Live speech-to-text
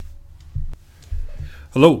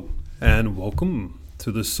Hello, and welcome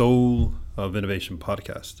to the Soul of Innovation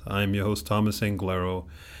podcast. I'm your host, Thomas Anglero,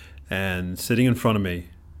 and sitting in front of me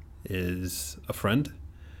is a friend,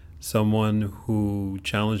 someone who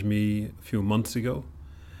challenged me a few months ago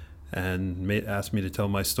and asked me to tell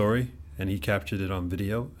my story, and he captured it on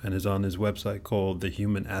video and is on his website called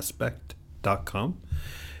thehumanaspect.com.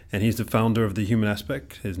 And he's the founder of The Human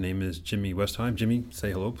Aspect. His name is Jimmy Westerheim. Jimmy,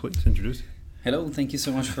 say hello, please. Introduce. Hello, thank you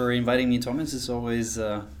so much for inviting me, Thomas. It's always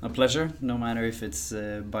a pleasure, no matter if it's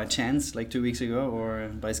by chance, like 2 weeks ago, or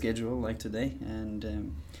by schedule, like today.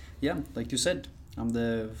 And like you said, I'm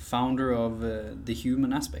the founder of The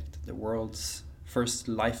Human Aspect, the world's first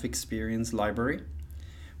life experience library,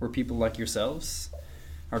 where people like yourselves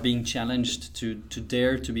are being challenged to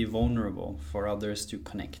dare to be vulnerable for others, to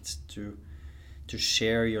connect, to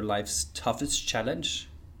share your life's toughest challenge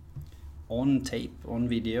on tape, on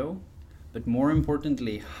video, but more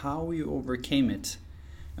importantly, how you overcame it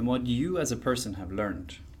and what you as a person have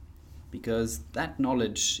learned. Because that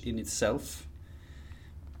knowledge in itself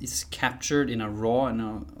is captured in a raw and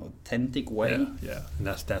authentic way. Yeah, and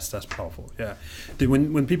that's powerful. Yeah,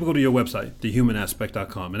 when people go to your website,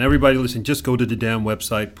 thehumanaspect.com, and everybody listen, just go to the damn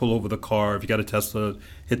website, pull over the car. If you got a Tesla,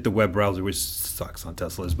 hit the web browser, which sucks on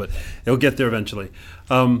Teslas, but it'll get there eventually.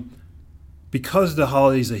 Because the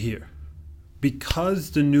holidays are here,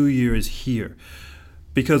 because the new year is here,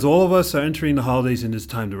 because all of us are entering the holidays and it's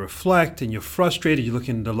time to reflect, and you're frustrated, you're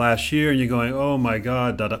looking at the last year and you're going, oh my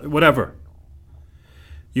God, whatever.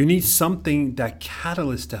 You need something, that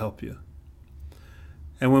catalyst, to help you.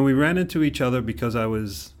 And when we ran into each other, because I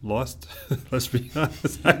was lost, let's be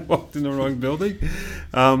honest, I walked in the wrong building,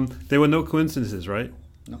 there were no coincidences, right?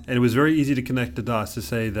 No. And it was very easy to connect the dots to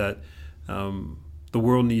say that the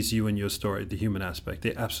world needs you and your story, the human aspect.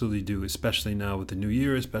 They absolutely do, especially now with the new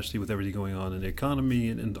year, especially with everything going on in the economy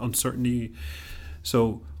and uncertainty.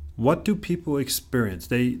 So what do people experience?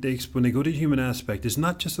 They when they go to the human aspect, it's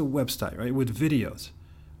not just a website, right, with videos.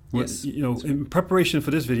 Yes. In preparation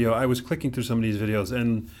for this video, I was clicking through some of these videos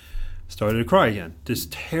and started to cry again. This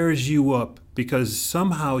tears you up because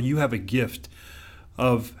somehow you have a gift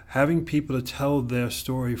of having people to tell their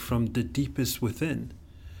story from the deepest within.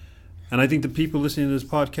 And I think the people listening to this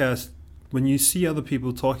podcast, when you see other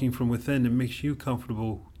people talking from within, it makes you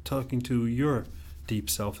comfortable talking to your deep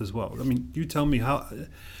self as well. I mean, you tell me how.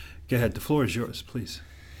 Go ahead. The floor is yours, please.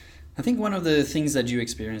 I think one of the things that you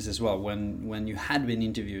experienced as well when you had been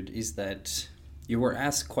interviewed is that you were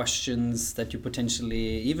asked questions that you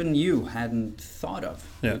potentially, even you, hadn't thought of.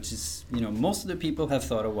 Yeah. Which is, most of the people have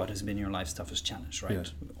thought of what has been your life's toughest challenge, right? Yeah.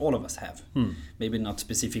 All of us have. Maybe not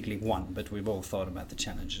specifically one, but we've all thought about the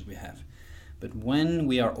challenges we have. But when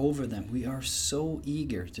we are over them, we are so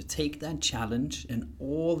eager to take that challenge and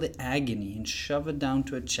all the agony and shove it down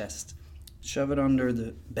to a chest, shove it under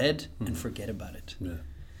the bed and forget about it. Yeah.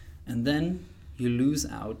 And then you lose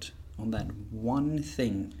out on that one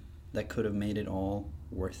thing that could have made it all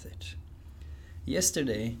worth it.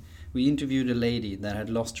 Yesterday, we interviewed a lady that had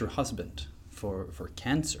lost her husband for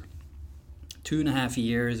cancer. 2.5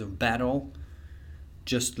 years of battle,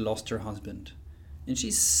 just lost her husband. And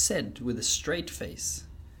she said with a straight face,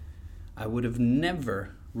 I would have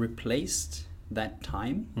never replaced that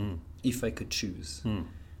time if I could choose.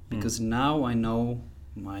 Because now I know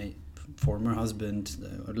my former husband,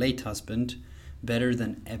 or late husband, better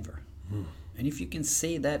than ever. And if you can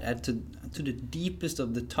say that to the deepest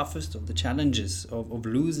of the toughest of the challenges of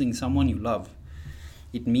losing someone you love,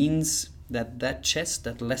 it means that chest,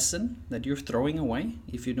 that lesson that you're throwing away,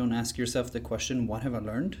 if you don't ask yourself the question, what have I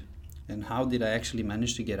learned? And how did I actually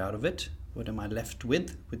manage to get out of it? What am I left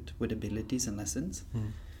with abilities and lessons?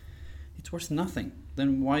 It's worth nothing.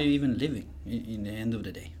 Then why are you even living in the end of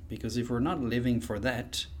the day? Because if we're not living for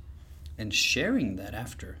that and sharing that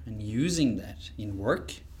after and using that in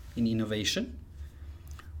work, in innovation,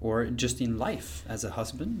 or just in life as a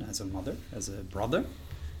husband, as a mother, as a brother,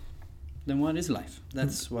 then what is life?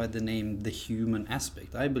 That's why the name The Human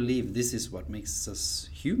Aspect. I believe this is what makes us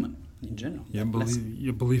human in general. Your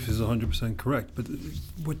belief is 100% correct. But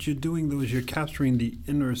what you're doing, though, is you're capturing the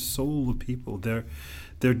inner soul of people. Their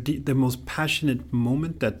most passionate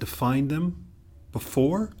moment that defined them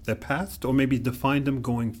before, their past, or maybe defined them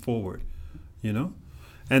going forward,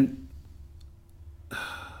 And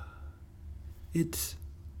it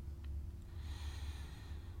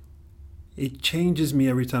changes me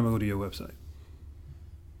every time I go to your website.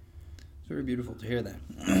 It's very beautiful to hear that.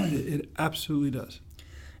 It absolutely does.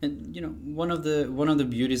 And one of the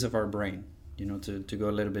beauties of our brain, to go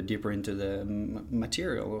a little bit deeper into the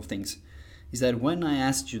material of things, is that when I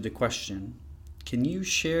asked you the question, can you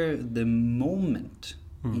share the moment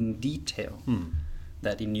in detail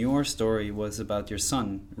that in your story was about your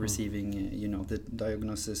son receiving, the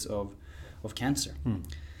diagnosis of cancer.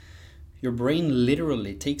 Your brain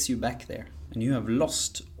literally takes you back there, and you have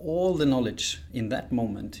lost all the knowledge in that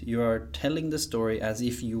moment. You are telling the story as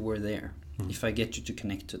if you were there. If I get you to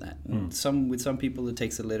connect to that. And with some people it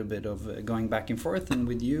takes a little bit of going back and forth, and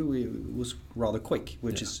with you it was rather quick,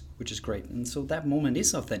 which is great. And so that moment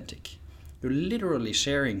is authentic. You're literally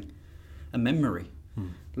sharing a memory,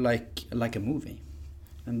 like a movie.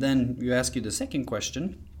 And then you ask you the second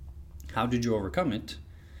question, how did you overcome it?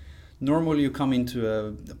 Normally you come into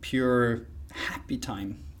a pure happy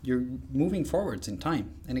time. You're moving forwards in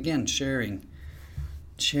time, and again sharing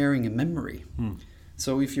a memory.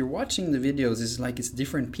 So if you're watching the videos, it's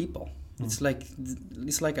different people. It's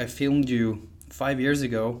like I filmed you 5 years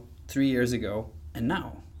ago, 3 years ago, and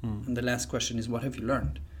now. And the last question is, what have you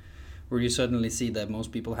learned? Where you suddenly see that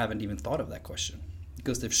most people haven't even thought of that question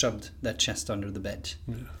because they've shoved that chest under the bed.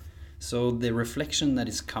 So the reflection that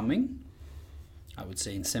is coming, I would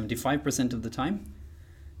say in 75% of the time,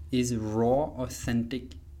 is raw,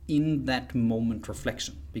 authentic, in that moment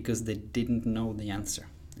reflection, because they didn't know the answer.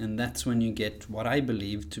 And that's when you get what I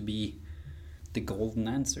believe to be the golden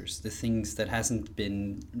answers, the things that hasn't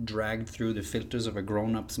been dragged through the filters of a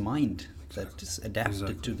grown-up's mind, that is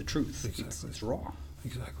adapted to the truth. It's raw.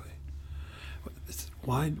 Exactly.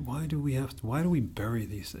 Why do we bury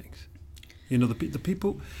these things? The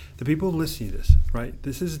people listening to this, right?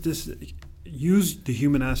 Use the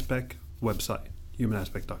Human Aspect website,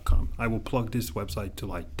 humanaspect.com. I will plug this website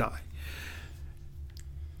till I die.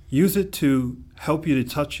 Use it to help you to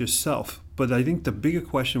touch yourself. But I think the bigger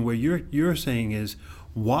question where you're saying is,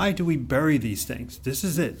 why do we bury these things? This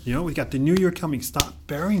is it. We got the new year coming. Stop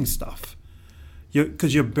burying stuff.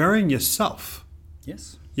 Because you're burying yourself.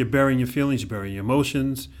 Yes. You're burying your feelings, you're burying your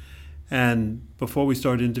emotions. And before we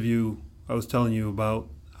started the interview, I was telling you about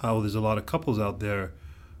how there's a lot of couples out there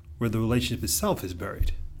where the relationship itself is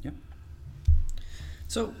buried. Yeah.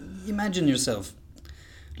 So imagine yourself.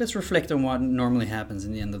 Let's reflect on what normally happens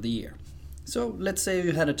in the end of the year. So let's say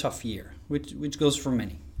you had a tough year, which goes for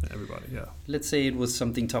many. Everybody, yeah. Let's say it was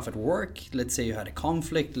something tough at work. Let's say you had a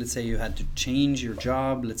conflict. Let's say you had to change your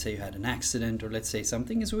job. Let's say you had an accident. Or let's say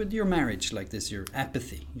something is with your marriage like this, your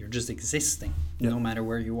apathy. You're just existing no matter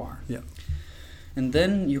where you are. Yeah. And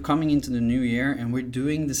then you're coming into the new year, and we're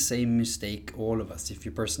doing the same mistake, all of us, if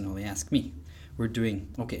you personally ask me. We're doing,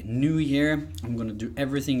 new year, I'm going to do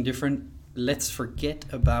everything different. Let's forget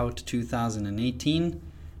about 2018.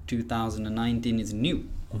 2019 is new.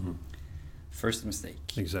 First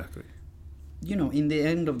mistake. Exactly. In the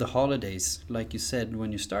end of the holidays, like you said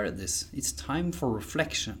when you started this, it's time for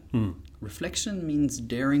reflection. Reflection means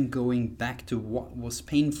daring going back to what was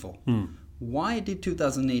painful. Why did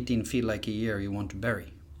 2018 feel like a year you want to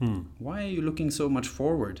bury? Why are you looking so much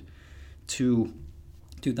forward to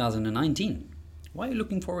 2019? Why are you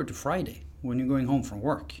looking forward to Friday when you're going home from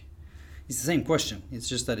work? It's the same question. It's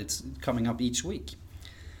just that it's coming up each week.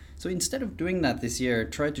 So instead of doing that this year,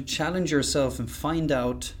 try to challenge yourself and find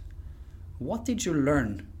out, what did you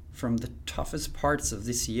learn from the toughest parts of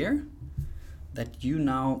this year that you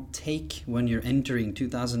now take when you're entering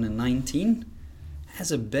 2019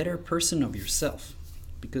 as a better person of yourself?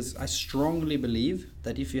 Because I strongly believe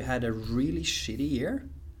that if you had a really shitty year,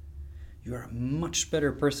 you are a much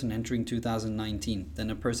better person entering 2019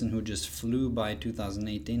 than a person who just flew by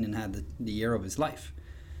 2018 and had the year of his life.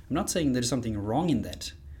 I'm not saying there's something wrong in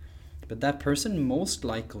that, but that person most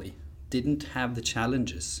likely didn't have the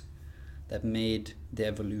challenges that made the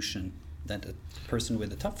evolution that a person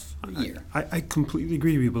with a tough year. I completely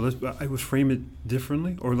agree with you, but I would frame it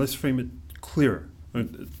differently, or let's frame it clearer.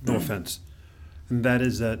 No offense. And that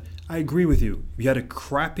is that I agree with you. If you had a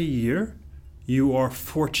crappy year, you are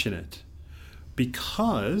fortunate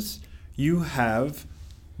because you have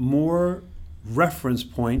more reference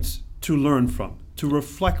points to learn from, to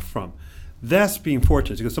reflect from. That's being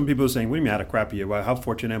fortunate, because some people are saying, "What do you mean I had a crappy year? Well, how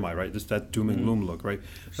fortunate am I?" Right? Just that doom and gloom look, right?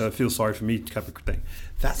 Feel sorry for me type of thing.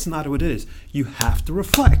 That's not what it is. You have to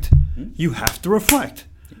reflect. You have to reflect.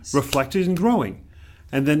 Yes. Reflecting and growing,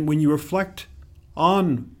 and then when you reflect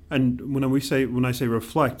on, and when I say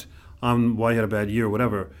reflect on why you had a bad year or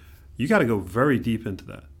whatever, you got to go very deep into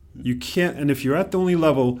that. You can't, and if you're at the only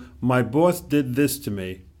level, my boss did this to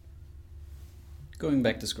me. Going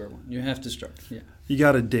back to square one, you have to start. Yeah. You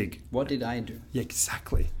got to dig. What did I do? Yeah,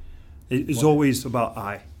 exactly. It's always about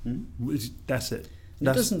I. That's it. It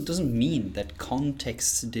doesn't mean that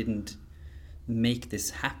context didn't make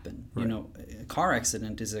this happen. Right. A car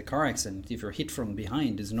accident is a car accident. If you're hit from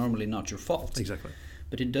behind, it's normally not your fault. Exactly.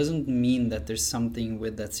 But it doesn't mean that there's something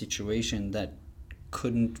with that situation that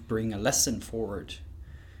couldn't bring a lesson forward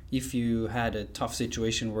if you had a tough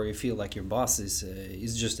situation where you feel like your boss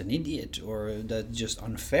is just an idiot or that just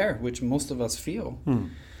unfair, which most of us feel,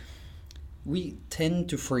 we tend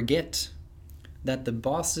to forget that the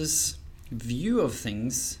boss's view of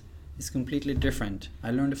things is completely different.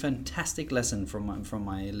 I learned a fantastic lesson from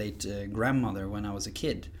my late grandmother when I was a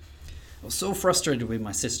kid. I was so frustrated with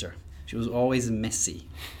my sister. She was always messy.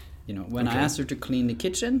 You know, when I asked her to clean the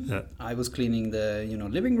kitchen, I was cleaning the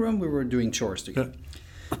living room. We were doing chores together.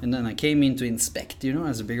 And then I came in to inspect,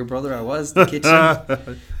 as a bigger brother I was, the kitchen.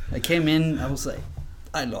 I came in, I was like,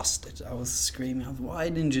 I lost it. I was screaming, why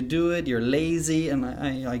didn't you do it? You're lazy. And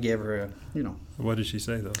I gave her What did she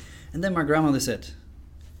say, though? And then my grandmother said,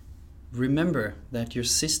 remember that your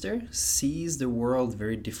sister sees the world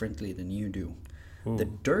very differently than you do. Ooh. The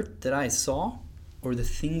dirt that I saw or the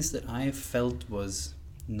things that I felt was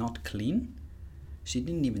not clean, she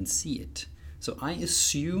didn't even see it. So I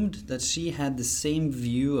assumed that she had the same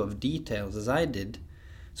view of details as I did.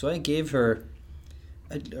 So I gave her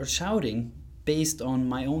a shouting based on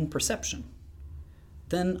my own perception.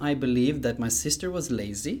 Then I believed that my sister was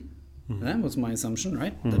lazy. That was my assumption,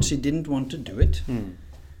 right? That she didn't want to do it.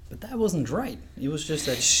 But that wasn't right. It was just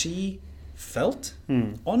that she felt,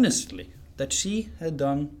 honestly, that she had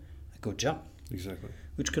done a good job. Exactly.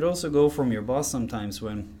 Which could also go from your boss sometimes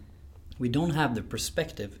when we don't have the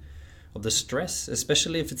perspective of the stress,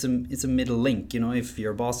 especially if it's a middle link. If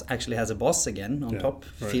your boss actually has a boss again on top,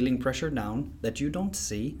 feeling pressure down that you don't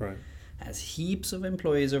see. Right. As heaps of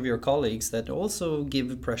employees of your colleagues that also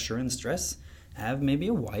give pressure and stress, have maybe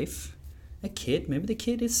a wife, a kid, maybe the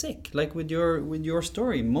kid is sick. Like with your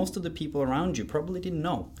story, most of the people around you probably didn't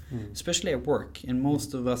know, especially at work, and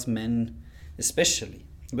most of us men especially,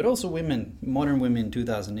 but also women, modern women in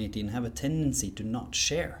 2018 have a tendency to not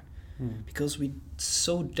share because we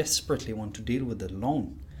so desperately want to deal with it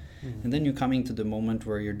alone. And then you're coming to the moment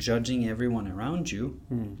where you're judging everyone around you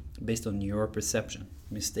based on your perception.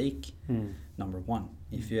 Mistake number one,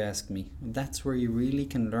 if you ask me. That's where you really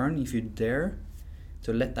can learn if you dare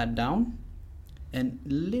to let that down and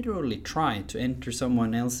literally try to enter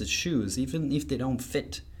someone else's shoes, even if they don't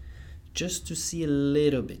fit, just to see a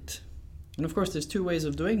little bit. And of course, there's two ways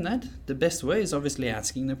of doing that. The best way is obviously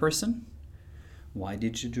asking the person, why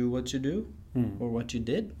did you do what you do or what you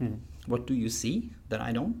did? What do you see that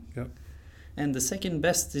I don't? Yep. And the second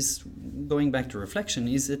best is, going back to reflection,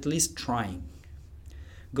 is at least trying.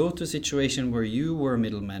 Go to a situation where you were a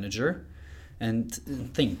middle manager and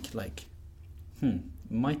think like,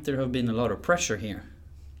 might there have been a lot of pressure here?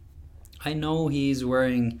 I know he's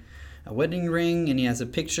wearing a wedding ring and he has a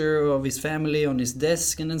picture of his family on his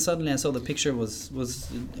desk, and then suddenly I saw the picture was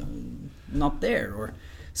not there, or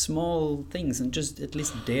small things, and just at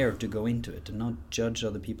least dare to go into it and not judge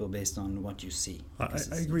other people based on what you see. I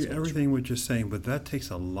agree everything what you're saying, but that takes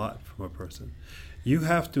a lot from a person. You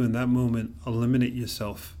have to, in that moment, eliminate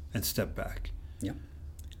yourself and step back. Yeah.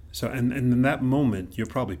 So, and in that moment, you're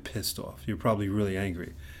probably pissed off. You're probably really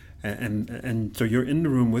angry. And so you're in the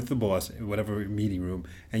room with the boss, whatever meeting room,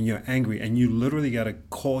 and you're angry, and you literally got to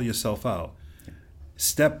call yourself out. Yeah.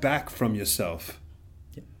 Step back from yourself.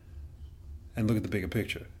 Yeah. And look at the bigger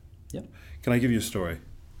picture. Yeah. Can I give you a story?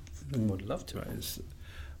 I would love to.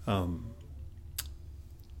 Right.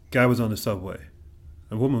 Guy was on the subway.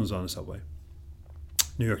 A woman was on the subway.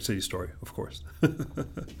 New York City story, of course.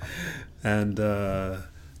 And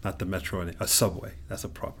not the metro, a subway. That's a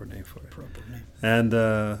proper name for it. Proper name.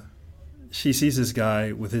 And she sees this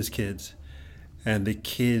guy with his kids, and the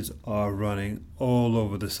kids are running all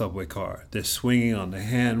over the subway car. They're swinging on the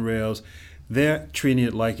handrails. They're treating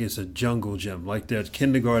it like it's a jungle gym, like they're at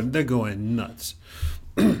kindergarten. They're going nuts.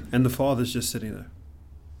 And the father's just sitting there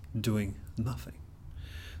doing nothing.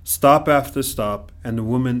 Stop after stop, and the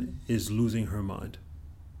woman is losing her mind.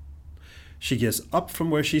 She gets up from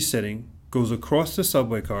where she's sitting, goes across the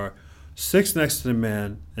subway car, sits next to the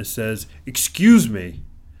man, and says, "Excuse me,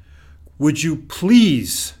 would you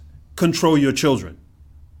please control your children?"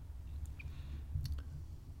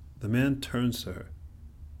 The man turns to her,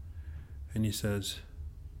 and he says,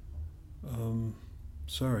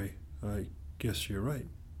 "Sorry, I guess you're right.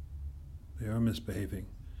 They are misbehaving.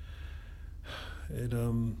 It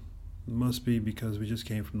must be because we just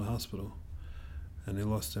came from the hospital, and they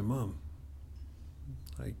lost their mom.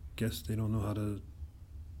 I guess they don't know how to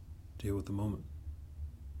deal with the moment."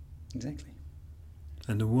 Exactly.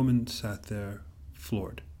 And the woman sat there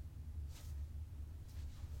floored.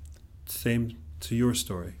 Same to your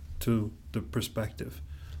story, to the perspective.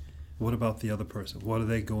 What about the other person? What are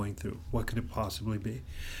they going through? What could it possibly be?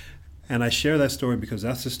 And I share that story because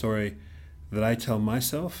that's the story that I tell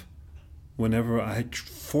myself whenever I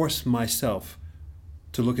force myself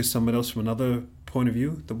to look at someone else from another point of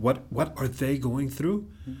view. What are they going through?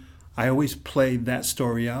 I always play that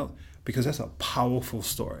story out because that's a powerful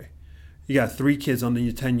story. You got 3 kids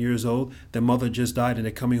under 10 years old. Their mother just died and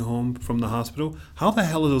they're coming home from the hospital. How the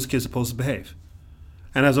hell are those kids supposed to behave?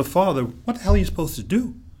 And as a father, what the hell are you supposed to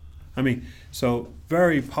do? I mean, so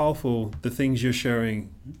very powerful, the things you're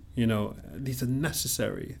sharing, you know, these are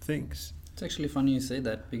necessary things. It's actually funny you say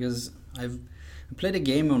that, because I've played a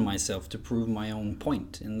game on myself to prove my own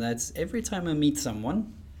point. And that's every time I meet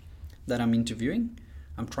someone that I'm interviewing,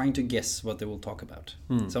 I'm trying to guess what they will talk about.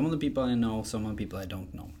 Some of the people I know, some of the people I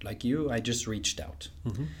don't know. Like you, I just reached out.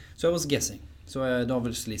 So I was guessing. So I had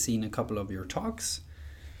obviously seen a couple of your talks.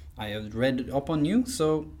 I had read up on you.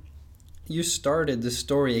 So you started the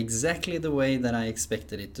story exactly the way that I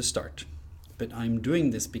expected it to start. But I'm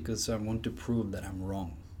doing this because I want to prove that I'm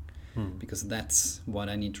wrong. Because that's what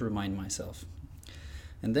I need to remind myself.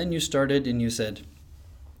 And then you started and you said,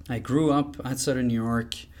 I grew up outside of New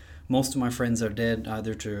York. Most of my friends are dead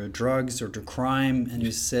either to drugs or to crime. And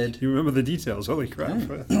you said... You remember the details. Holy crap.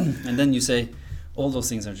 Yeah. And then you say, all those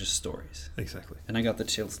things are just stories. Exactly. And I got the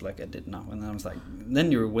chills like I did now. And I was like, then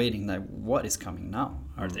you're waiting, like, what is coming now?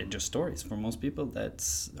 Are they just stories? For most people,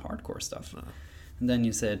 that's hardcore stuff. No. And then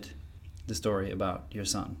you said the story about your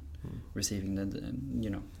son receiving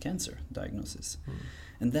the cancer diagnosis.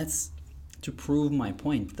 And that's to prove my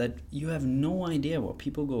point, that you have no idea what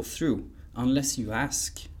people go through unless you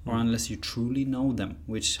ask or unless you truly know them,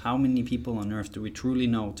 which how many people on earth do we truly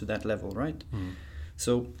know to that level, right?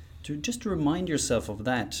 So to remind yourself of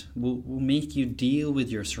that will make you deal with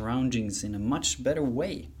your surroundings in a much better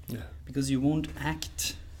way. Yeah. Because you won't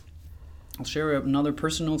act. I'll share another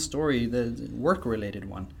personal story, the work-related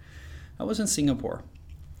one. I was in Singapore.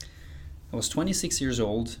 I was 26 years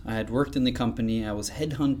old. I had worked in the company. I was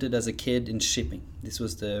headhunted as a kid in shipping. This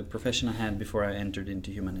was the profession I had before I entered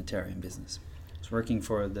into humanitarian business. I was working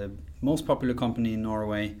for the most popular company in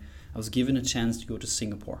Norway. I was given a chance to go to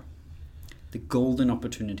Singapore. The golden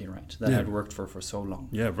opportunity, right, that I had worked for so long.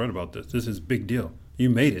 Yeah, I've read about this. This is a big deal. You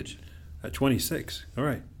made it at 26. All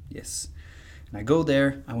right. Yes. And I go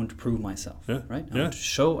there. I want to prove myself, right? I Yeah. want to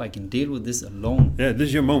show I can deal with this alone. Yeah, this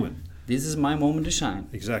is your moment. This is my moment to shine.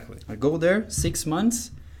 Exactly. I go there, 6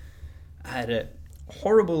 months. I had a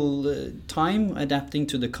horrible time adapting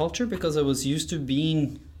to the culture because I was used to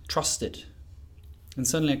being trusted. And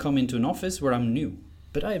suddenly I come into an office where I'm new.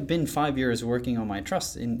 But I've been 5 years working on my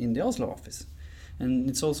trust in the Oslo office. And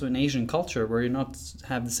it's also an Asian culture where you not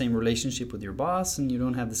have the same relationship with your boss and you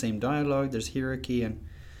don't have the same dialogue. There's hierarchy. And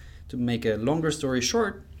to make a longer story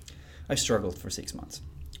short, I struggled for 6 months.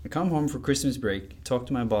 I come home for Christmas break, talk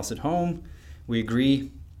to my boss at home. We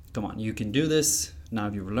agree, come on, you can do this. Now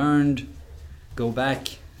you've learned, go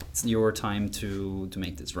back. It's your time to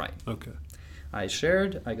make this right. Okay. I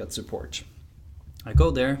shared, I got support. I go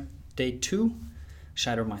there, day 2,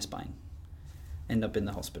 shatter my spine. End up in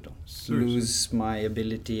the hospital. Seriously? Lose my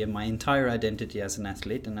ability and my entire identity as an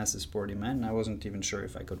athlete and as a sporty man. I wasn't even sure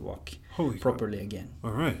if I could walk properly again.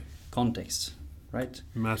 All right. Context, right?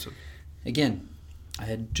 Massive. Again, I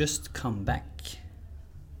had just come back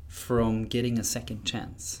from getting a second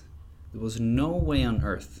chance. There was no way on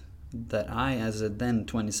earth that I, as a then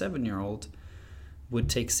 27-year-old, would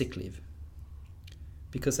take sick leave.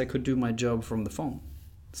 Because I could do my job from the phone.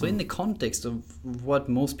 So in the context of what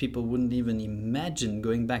most people wouldn't even imagine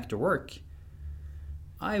going back to work,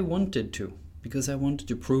 I wanted to. Because I wanted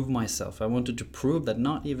to prove myself. I wanted to prove that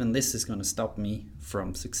not even this is going to stop me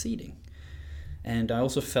from succeeding. And I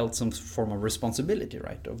also felt some form of responsibility,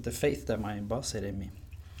 right, of the faith that my boss had in me.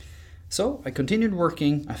 So I continued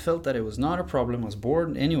working. I felt that it was not a problem. I was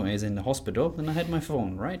bored anyways in the hospital, and I had my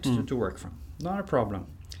phone, right, to work from. Not a problem.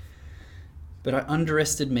 But I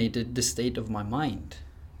underestimated the state of my mind.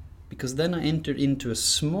 Because then I entered into a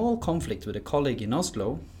small conflict with a colleague in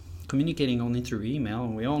Oslo, communicating only through email,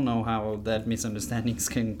 and we all know how that misunderstandings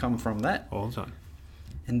can come from that. All the time.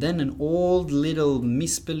 And then an old little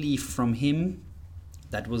misbelief from him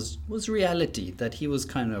that was reality, that he was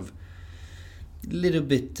kind of a little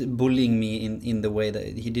bit bullying me in the way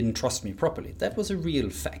that he didn't trust me properly. That was a real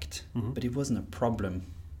fact, but it wasn't a problem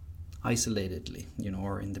isolatedly,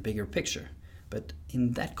 or in the bigger picture. But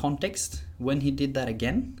in that context, when he did that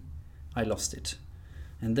again, I lost it.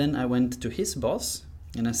 And then I went to his boss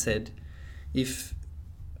and I said, if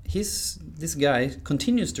this guy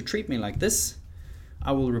continues to treat me like this,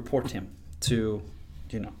 I will report him to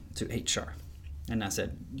HR. And I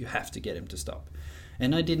said, you have to get him to stop.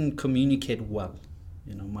 And I didn't communicate well.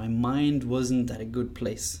 You know, my mind wasn't at a good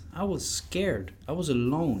place. I was scared. I was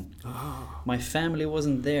alone. Ah. My family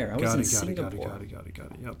wasn't there. I was in Singapore. Got it.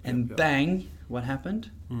 Yep, And yep. bang, what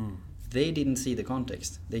happened? Mm. They didn't see the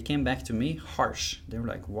context. They came back to me harsh. They were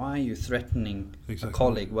like, why are you threatening Exactly. a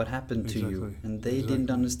colleague? What happened to you? Exactly. And they Exactly.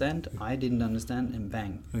 didn't understand. I didn't understand, and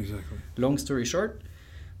bang. Exactly. Long story short,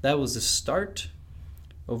 that was the start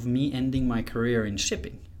of me ending my career in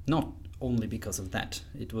shipping. Not only because of that.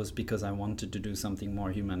 It was because I wanted to do something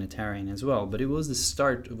more humanitarian as well. But it was the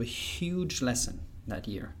start of a huge lesson that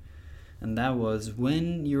year. And that was,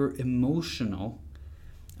 when you're emotional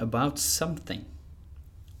about something,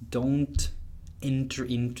 don't enter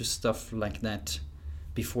into stuff like that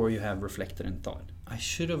before you have reflected and thought. I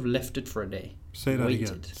should have left it for a day. Say that Waited.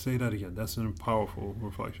 again. Say that again. That's a powerful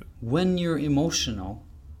reflection. When you're emotional,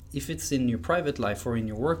 if it's in your private life or in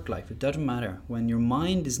your work life, it doesn't matter. When your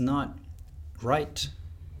mind is not right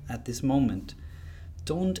at this moment,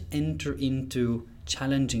 don't enter into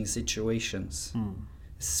challenging situations,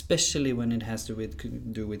 especially when it has to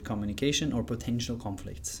do with communication or potential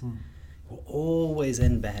conflicts. It will always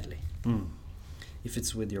end badly. If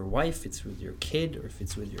it's with your wife, it's with your kid, or if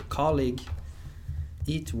it's with your colleague,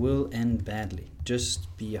 it will end badly.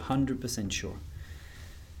 Just be 100% sure.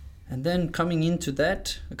 And then coming into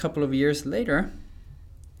that, a couple of years later,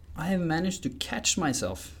 I have managed to catch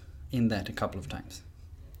myself in that a couple of times.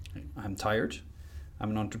 I'm tired.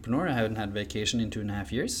 I'm an entrepreneur. I haven't had vacation in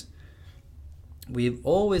 2.5 years. We've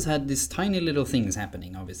always had these tiny little things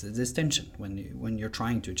happening, obviously. There's tension when you're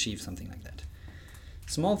trying to achieve something like that.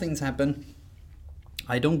 Small things happen.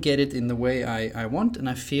 I don't get it in the way I want, and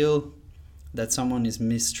I feel that someone is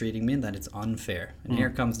mistreating me, that it's unfair. And here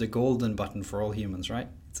comes the golden button for all humans, right?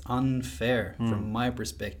 It's unfair from my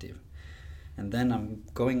perspective. And then I'm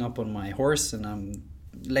going up on my horse and I'm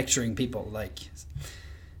lecturing people, like,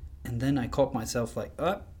 and then I caught myself like,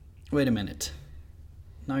 oh, wait a minute.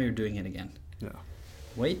 Now you're doing it again. Yeah.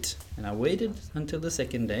 Wait. And I waited until the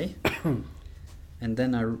second day. And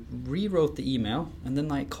then I rewrote the email, and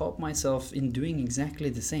then I caught myself in doing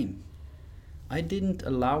exactly the same. I didn't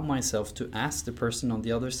allow myself to ask the person on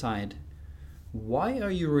the other side, why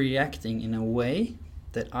are you reacting in a way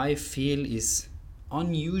that I feel is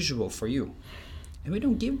unusual for you? And we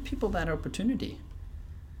don't give people that opportunity.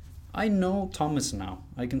 I know Thomas now.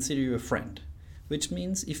 I consider you a friend, which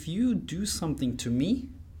means if you do something to me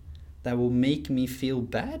that will make me feel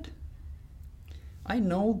bad, I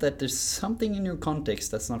know that there's something in your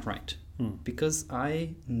context that's not right. Because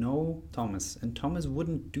I know Thomas, and Thomas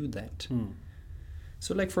wouldn't do that.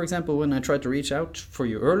 So like, for example, when I tried to reach out for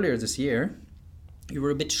you earlier this year, you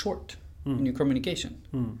were a bit short in your communication.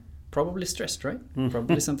 Probably stressed, right?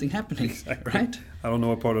 Probably something happening, Exactly. right? I don't know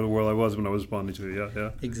what part of the world I was when I was responding to it.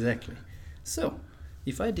 Yeah. Exactly. So,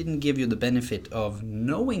 if I didn't give you the benefit of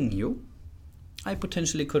knowing you, I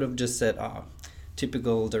potentially could have just said,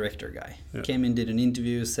 typical director guy. Yeah. Came in, did an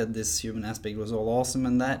interview, said this human aspect was all awesome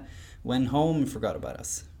and that, went home and forgot about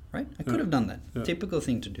us, right? I could have done that. Yeah. Typical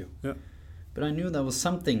thing to do. Yeah. But I knew there was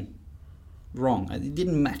something wrong. It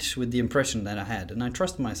didn't match with the impression that I had, and I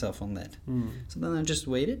trust myself on that. So then I just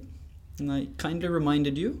waited, and I kindly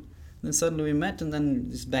reminded you, and then suddenly we met, and then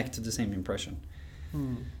it's back to the same impression.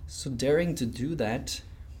 So daring to do that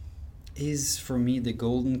is for me the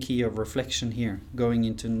golden key of reflection here, going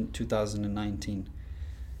into 2019.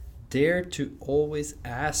 Dare to always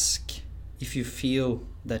ask if you feel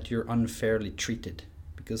that you're unfairly treated,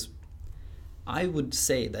 because I would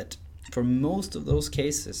say that for most of those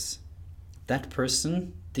cases, that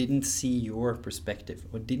person didn't see your perspective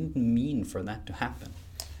or didn't mean for that to happen.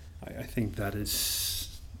 I think that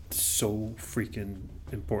is so freaking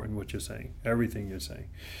important, what you're saying. Everything you're saying.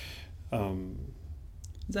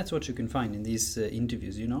 That's what you can find in these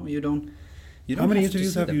interviews. You know, you don't. How many have to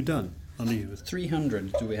interviews see have them. you done on the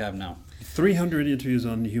 300 do we have now? 300 interviews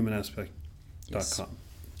on thehumanaspect.com. Yes.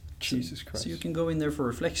 Jesus Christ. So you can go in there for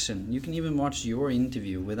reflection. You can even watch your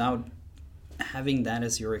interview without having that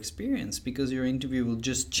as your experience, because your interview will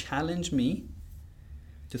just challenge me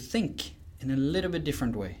to think in a little bit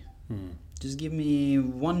different way. Just give me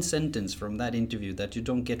one sentence from that interview that you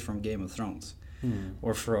don't get from Game of Thrones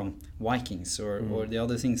or from Vikings or the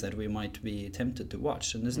other things that we might be tempted to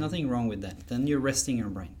watch. And there's nothing wrong with that. Then you're resting your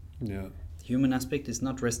brain. Yeah. The human aspect is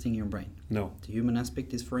not resting your brain. No. The human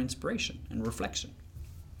aspect is for inspiration and reflection.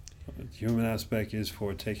 The human aspect is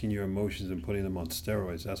for taking your emotions and putting them on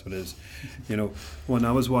steroids. That's what it is. You know, when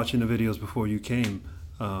I was watching the videos before you came,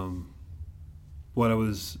 what I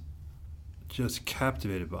was just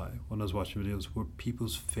captivated by when I was watching videos were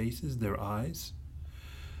people's faces, their eyes,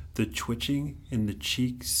 the twitching in the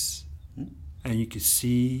cheeks, and you could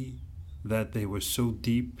see that they were so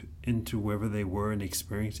deep into wherever they were and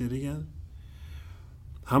experienced it again?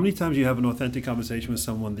 How many times you have an authentic conversation with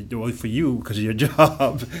someone that, well, for you, because of your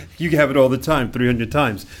job, you have it all the time, 300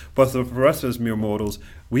 times. But for us as mere mortals,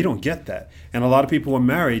 we don't get that. And a lot of people were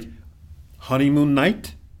married, honeymoon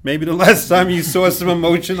night, maybe the last time you saw some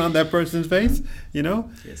emotion on that person's face, you know?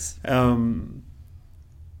 Yes.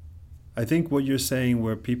 I think what you're saying,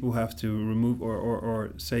 where people have to remove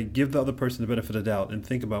or say, give the other person the benefit of the doubt and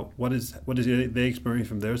think about what is they experience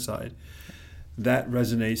from their side, that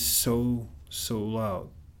resonates so loud.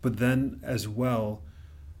 But then as well,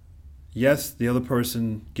 yes, the other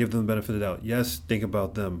person, give them the benefit of the doubt. Yes, think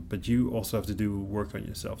about them, but you also have to do work on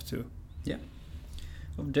yourself too. Yeah.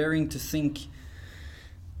 Of daring to think,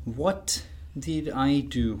 what did I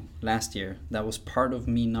do last year that was part of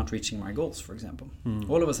me not reaching my goals, for example?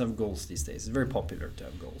 All of us have goals these days. It's very popular to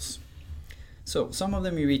have goals. So some of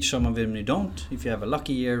them you reach, some of them you don't. If you have a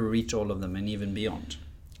lucky year, you reach all of them and even beyond.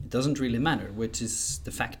 It doesn't really matter which is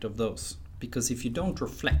the fact of those. Because if you don't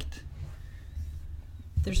reflect,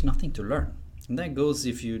 there's nothing to learn. And that goes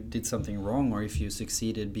if you did something wrong or if you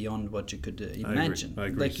succeeded beyond what you could imagine. I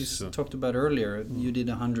agree. Like you talked about earlier, you did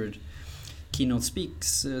 100 keynote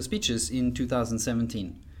speeches in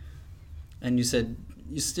 2017. And you said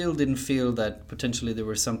you still didn't feel that potentially there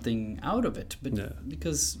was something out of it. But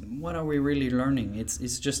because what are we really learning?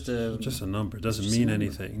 It's just a number. It doesn't mean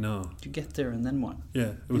anything, no. You get there and then what?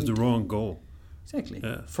 Yeah, it was the wrong goal. Exactly.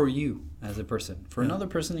 Yeah. For you as a person. For another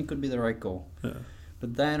person, it could be the right goal. Yeah.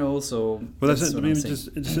 But that also... Well, that's it. I mean, it's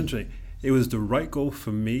interesting. It was the right goal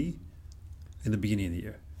for me in the beginning of the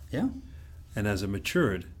year. Yeah. And as it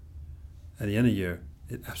matured, at the end of the year,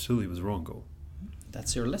 it absolutely was the wrong goal.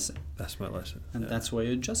 That's your lesson. That's my lesson. And that's why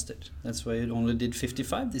you adjusted. That's why you only did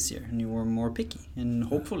 55 this year, and you were more picky. And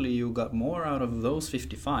hopefully you got more out of those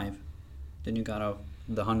 55 than you got out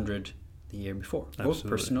of the 100 the year before, both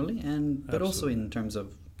personally but also in terms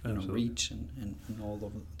of reach and all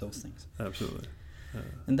of those things. Absolutely.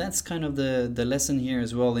 And that's kind of the lesson here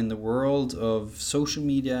as well, in the world of social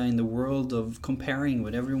media, in the world of comparing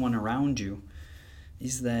with everyone around you,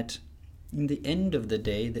 is that in the end of the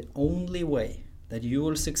day, the only way that you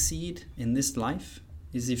will succeed in this life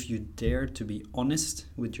is if you dare to be honest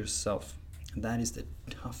with yourself. And that is the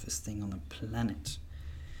toughest thing on the planet.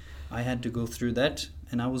 I had to go through that,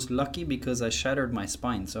 and I was lucky because I shattered my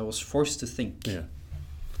spine, so I was forced to think. Yeah.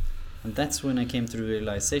 And that's when I came to the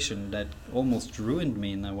realization that almost ruined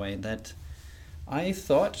me in a way, that I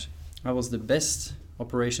thought I was the best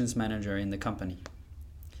operations manager in the company.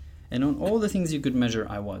 And on all the things you could measure,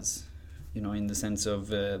 I was. You know, in the sense of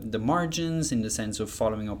the margins, in the sense of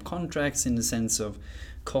following up contracts, in the sense of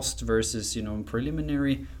cost versus,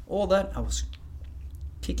 preliminary, all that, I was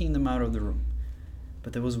kicking them out of the room.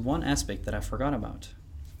 But there was one aspect that I forgot about,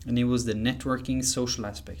 and it was the networking social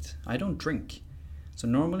aspect. I don't drink. So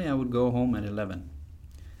normally I would go home at 11.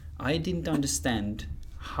 I didn't understand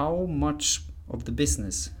how much of the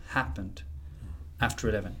business happened after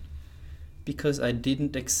 11 because I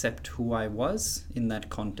didn't accept who I was in that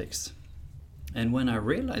context. And when I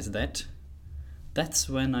realized that, that's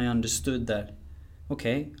when I understood that,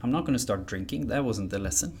 okay, I'm not going to start drinking. That wasn't the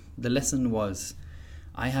lesson. The lesson was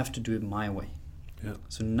I have to do it my way. Yeah.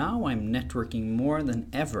 So now I'm networking more than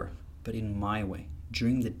ever, but in my way,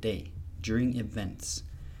 during the day, during events,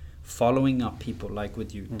 following up people like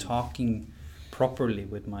with you, talking properly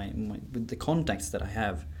with with the contacts that I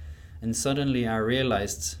have. And suddenly I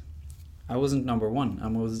realized I wasn't number one. I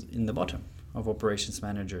was in the bottom of operations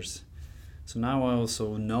managers. So now I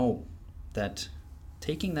also know that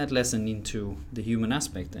taking that lesson into the human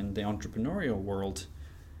aspect and the entrepreneurial world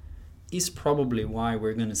is probably why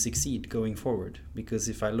we're going to succeed going forward. Because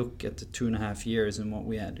if I look at the 2.5 years and what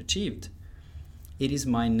we had achieved, it is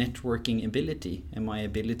my networking ability and my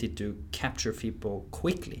ability to capture people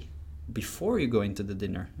quickly before you go into the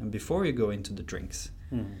dinner and before you go into the drinks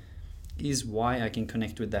is why I can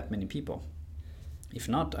connect with that many people. If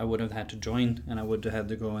not, I would have had to join, and I would have had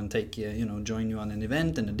to go and take, join you on an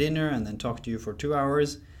event and a dinner and then talk to you for 2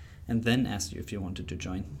 hours and then ask you if you wanted to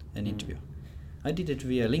join an interview. I did it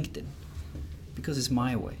via LinkedIn because it's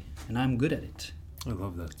my way and I'm good at it. I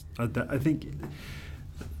love that. I think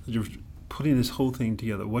you're putting this whole thing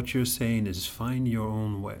together. What you're saying is find your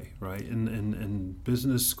own way, right? In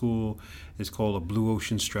business school, it's called a blue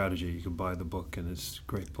ocean strategy. You can buy the book, and it's a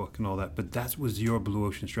great book and all that. But that was your blue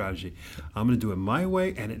ocean strategy. I'm going to do it my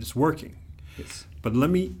way, and it's working. Yes. But let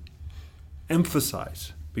me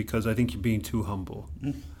emphasize, because I think you're being too humble,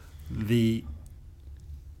 the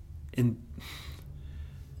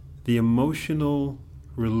emotional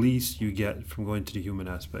release you get from going to the Human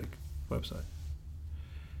Aspect website.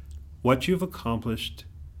 What you've accomplished,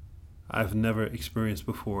 I've never experienced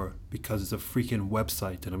before because it's a freaking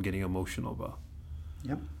website that I'm getting emotional about.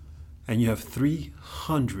 Yep. And you have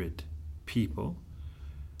 300 people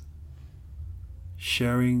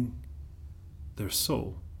sharing their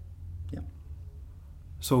soul. Yep.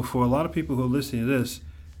 So for a lot of people who are listening to this,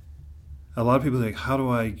 a lot of people think, how do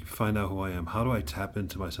I find out who I am? How do I tap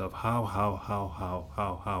into myself?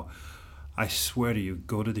 How? I swear to you,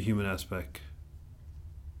 go to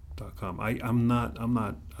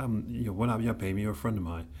thehumanaspect.com. You're not paying me, you're a friend of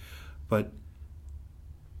mine. But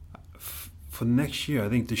for next year, I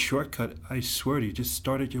think the shortcut, I swear to you, just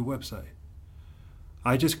start at your website.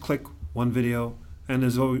 I just click one video, and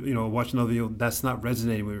there's watch another video that's not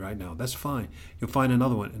resonating with me right now. That's fine. You'll find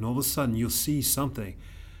another one, and all of a sudden you'll see something,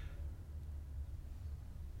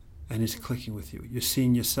 and it's clicking with you. You're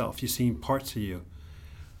seeing yourself. You're seeing parts of you.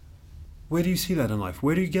 Where do you see that in life?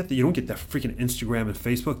 Where do you get that? You don't get that freaking Instagram and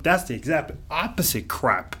Facebook. That's the exact opposite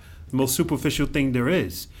crap. The most superficial thing there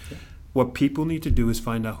is. Yeah. What people need to do is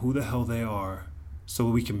find out who the hell they are so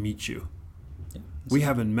we can meet you. Yeah, we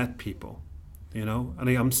haven't met people, I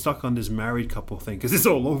mean, I'm stuck on this married couple thing because it's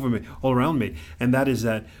all over me, all around me. And that is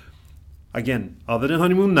that, again, other than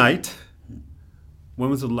honeymoon night, when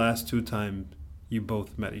was the last 2 times you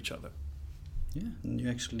both met each other? Yeah, and you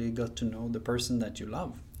actually got to know the person that you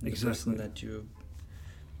love. The person that you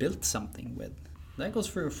built something with. That goes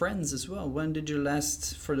for your friends as well. When did you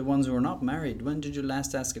last, for the ones who are not married, when did you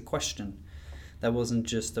last ask a question that wasn't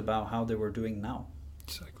just about how they were doing now?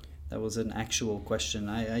 Exactly. That was an actual question.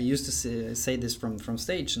 I used to say this from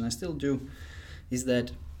stage, and I still do, is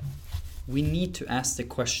that we need to ask the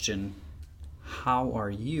question, how are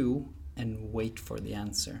you, and wait for the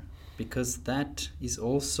answer. Because that is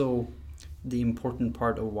also the important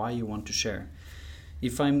part of why you want to share.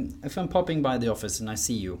 If I'm popping by the office and I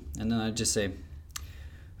see you, and then I just say,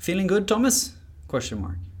 "Feeling good, Thomas?" ? What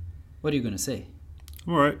are you going to say?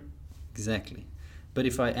 All right. Exactly. But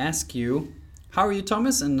if I ask you, "How are you,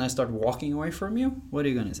 Thomas?" and I start walking away from you, what are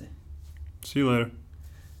you going to say? See you later.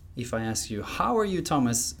 If I ask you, "How are you,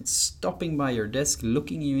 Thomas?" stopping by your desk,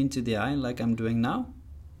 looking you into the eye like I'm doing now,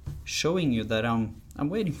 showing you that I'm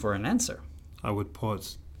waiting for an answer. I would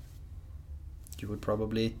pause. You would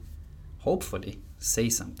probably, hopefully, say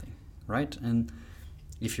something, right? And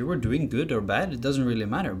if you were doing good or bad, it doesn't really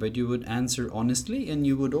matter, but you would answer honestly, and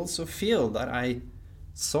you would also feel that I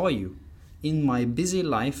saw you. In my busy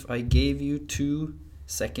life, I gave you 2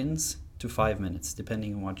 seconds to 5 minutes,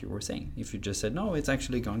 depending on what you were saying. If you just said, "No, it's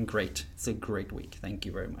actually gone great. It's a great week. Thank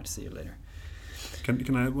you very much. See you later."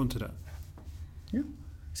 Can I add one to that? Yeah,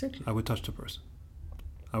 exactly. I would touch the person.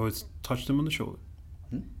 I would touch them on the shoulder.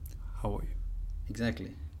 How are you?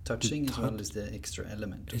 Exactly. Touching as well as the extra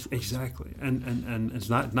element. Exactly. And it's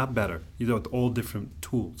not better. It's all different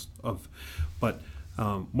tools but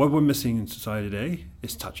what we're missing in society today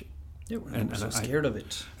is touching. Yeah, we're so scared of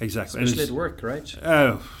it. Exactly. Especially at work, right?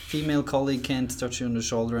 Female colleague can't touch you on the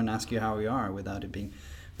shoulder and ask you how you are without it being,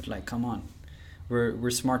 but like, come on. We're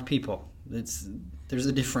smart people. There's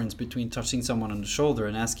a difference between touching someone on the shoulder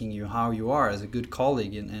and asking you how you are as a good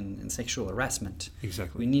colleague and sexual harassment.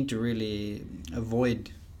 Exactly. We need to really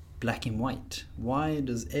avoid black and white. Why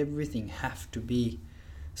does everything have to be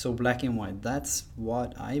so black and white? That's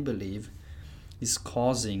what I believe is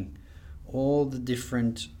causing all the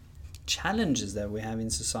different challenges that we have in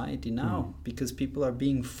society now, because people are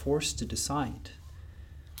being forced to decide.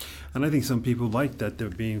 And I think some people like that they're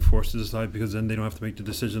being forced to decide because then they don't have to make the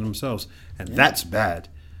decision themselves. And that's bad.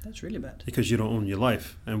 That's really bad. Because you don't own your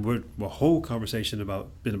life. And the whole conversation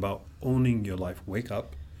been about owning your life. Wake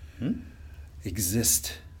up,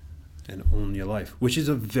 exist, and own your life, which is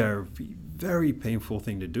a very, very painful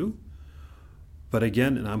thing to do. But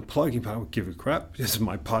again, and I'm plugging, but I don't give a crap. This is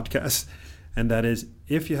my podcast. And that is,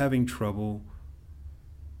 if you're having trouble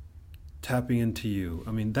tapping into you,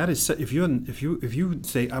 I mean, that is, if you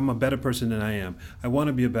say, "I'm a better person than I am, I want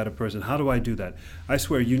to be a better person, how do I do that?" I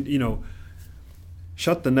swear,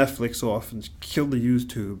 shut the Netflix off and kill the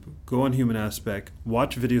YouTube, go on Human Aspect,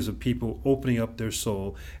 watch videos of people opening up their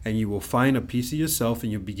soul, and you will find a piece of yourself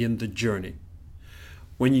and you begin the journey.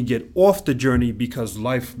 When you get off the journey because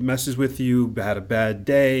life messes with you, had a bad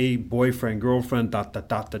day, boyfriend, girlfriend,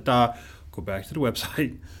 go back to the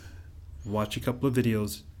website, watch a couple of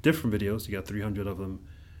videos, different videos, you got 300 of them,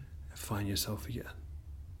 and find yourself again.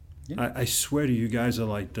 Yeah. I swear to you, guys are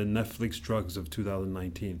like the Netflix drugs of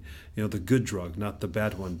 2019. The good drug, not the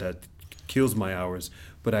bad one that kills my hours,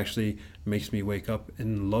 but actually makes me wake up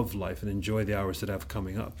and love life and enjoy the hours that I have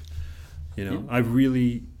coming up. I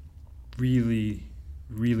really, really,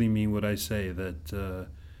 really mean what I say, that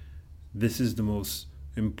this is the most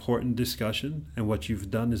important discussion, and what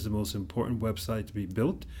you've done is the most important website to be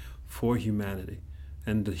built for humanity.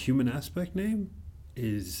 And the human aspect name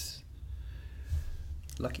is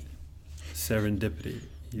Lucky. serendipity.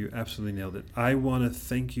 You absolutely nailed it. I want to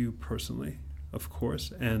thank you personally, of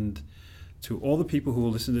course, and to all the people who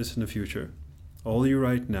will listen to this in the future. All of you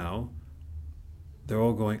right now, they're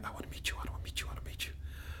all going, I want to meet you, I want to meet you, I want to meet you.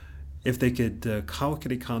 If they could, how can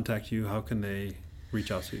they contact you? How can they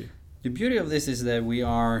reach out to you? The beauty of this is that we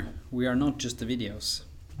are not just the videos.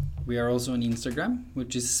 We are also on Instagram,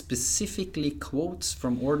 which is specifically quotes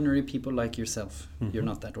from ordinary people like yourself. Mm-hmm. You're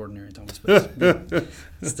not that ordinary, Thomas, but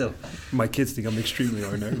still. My kids think I'm extremely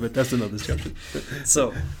ordinary, but that's another discussion.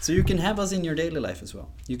 So you can have us in your daily life as well.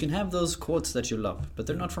 You can have those quotes that you love, but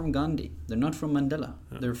they're not from Gandhi. They're not from Mandela.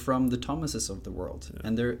 Yeah. They're from the Thomases of the world. Yeah.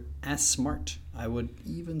 And they're as smart. I would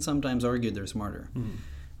even sometimes argue they're smarter. Mm.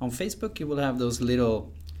 On Facebook, you will have those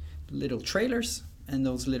little trailers and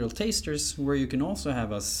those little tasters where you can also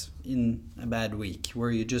have us in a bad week,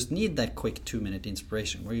 where you just need that quick 2-minute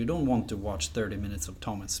inspiration, where you don't want to watch 30 minutes of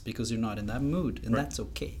Thomas because you're not in that mood, and right. That's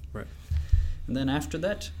okay. Right. And then after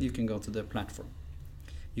that, you can go to the platform.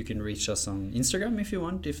 You can reach us on Instagram if you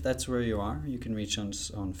want, if that's where you are. You can reach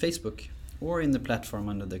us on Facebook or in the platform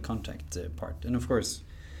under the contact part. And of course,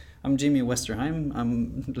 I'm Jimmy Westerheim.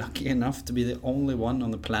 I'm lucky enough to be the only one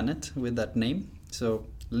on the planet with that name. So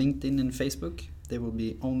LinkedIn and Facebook, there will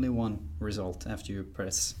be only one result after you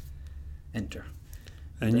press enter.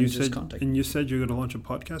 And you said you're going to launch a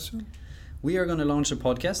podcast soon? We are going to launch a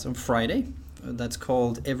podcast on Friday that's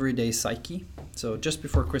called Everyday Psyche. So just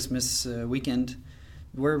before Christmas weekend,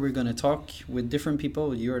 where we're going to talk with different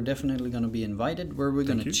people. You are definitely going to be invited, where we're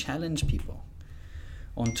going to challenge people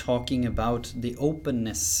on talking about the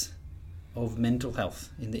openness of mental health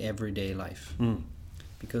in the everyday life. Mm.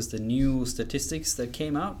 Because the new statistics that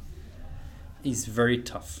came out is very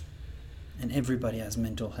tough. And everybody has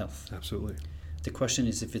mental health. Absolutely. The question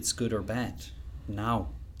is if it's good or bad. Now,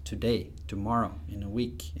 today, tomorrow, in a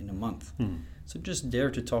week, in a month. Mm. So just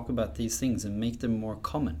dare to talk about these things and make them more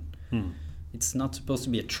common. Mm. It's not supposed to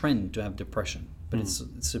be a trend to have depression, but it's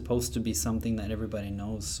supposed to be something that everybody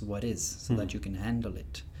knows what is, so that you can handle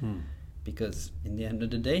it. Mm. Because in the end of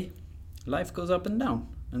the day, life goes up and down,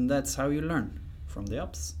 and that's how you learn, from the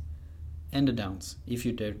ups and the downs, if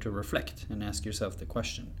you dare to reflect and ask yourself the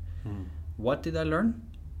question, what did I learn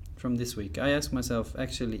from this week? I ask myself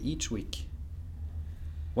actually each week,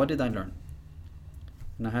 what did I learn?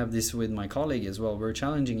 And I have this with my colleague as well. We're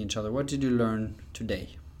challenging each other. What did you learn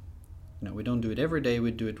today? You know, we don't do it every day.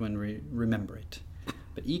 We do it when we remember it.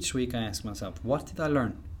 But each week I ask myself, what did I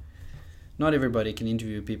learn? Not everybody can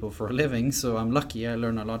interview people for a living, so I'm lucky. I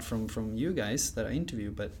learn a lot from you guys that I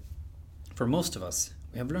interview. But for most of us,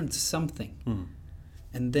 we have learned something. Mm.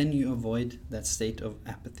 And then you avoid that state of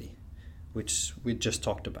apathy, which we just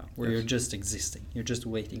talked about, where you're just existing. You're just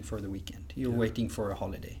waiting for the weekend. You're waiting for a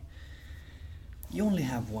holiday. You only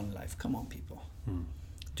have one life. Come on, people. Mm.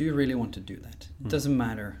 Do you really want to do that? It doesn't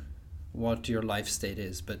matter what your life state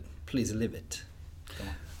is, but please live it. Come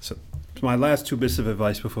on. So my last 2 bits of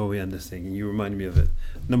advice before we end this thing, and you reminded me of it.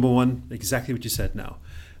 Number 1, exactly what you said now.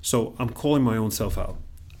 So I'm calling my own self out.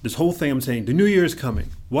 This whole thing I'm saying, the new year is coming.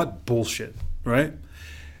 What bullshit, right?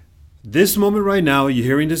 This moment right now, you're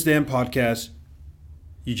hearing this damn podcast,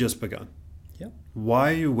 you just begun. Yep. Why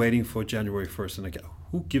are you waiting for January 1st and again?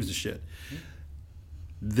 Who gives a shit? Yep.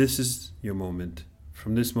 This is your moment.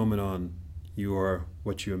 From this moment on, you are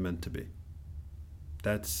what you are meant to be.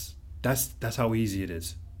 That's how easy it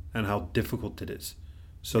is and how difficult it is.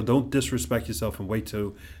 So don't disrespect yourself and wait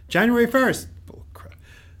till January 1st. Bull crap.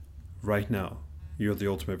 Right now, you're the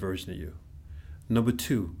ultimate version of you. Number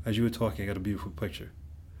 2, as you were talking, I got a beautiful picture.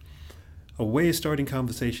 A way of starting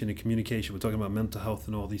conversation and communication. We're talking about mental health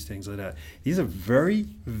and all these things like that. These are very,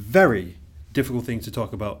 very difficult things to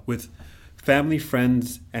talk about with family,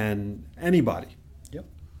 friends, and anybody. Yep.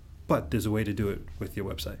 But there's a way to do it with your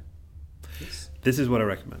website. Yes. This is what I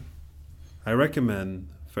recommend. I recommend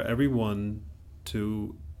for everyone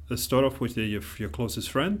to start off with your closest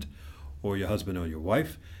friend or your husband or your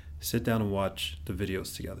wife. Sit down and watch the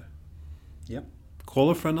videos together. Yep.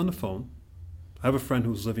 Call a friend on the phone. I have a friend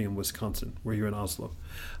who's living in Wisconsin. We're here in Oslo.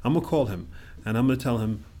 I'm going to call him and I'm going to tell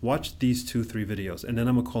him, watch these 2-3 videos. And then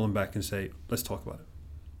I'm going to call him back and say, let's talk about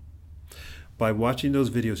it. By watching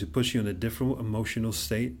those videos, it puts you in a different emotional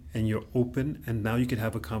state and you're open. And now you can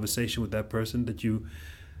have a conversation with that person that you,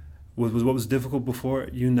 with what was difficult before,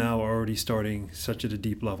 you now are already starting such at a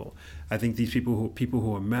deep level. I think these people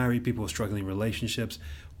who are married, people who are struggling in relationships,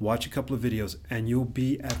 watch a couple of videos and you'll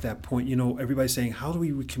be at that point. You know, everybody's saying, how do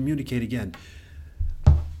we communicate again?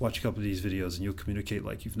 watch a couple of these videos and you'll communicate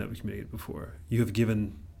like you've never communicated before. You've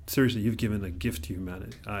given a gift to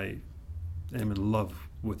humanity. I am in love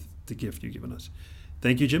with the gift you've given us.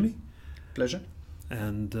 Thank you, Jimmy. Pleasure.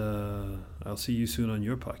 And I'll see you soon on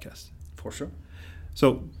your podcast. For sure.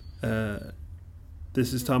 So,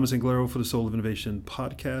 this is Thomas Anglero for the Soul of Innovation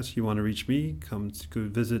podcast. You want to reach me, go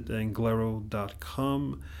visit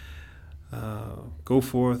anglero.com. Go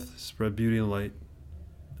forth, spread beauty and light.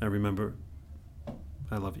 And remember,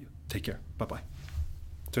 I love you. Take care. Bye-bye.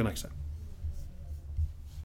 Till next time.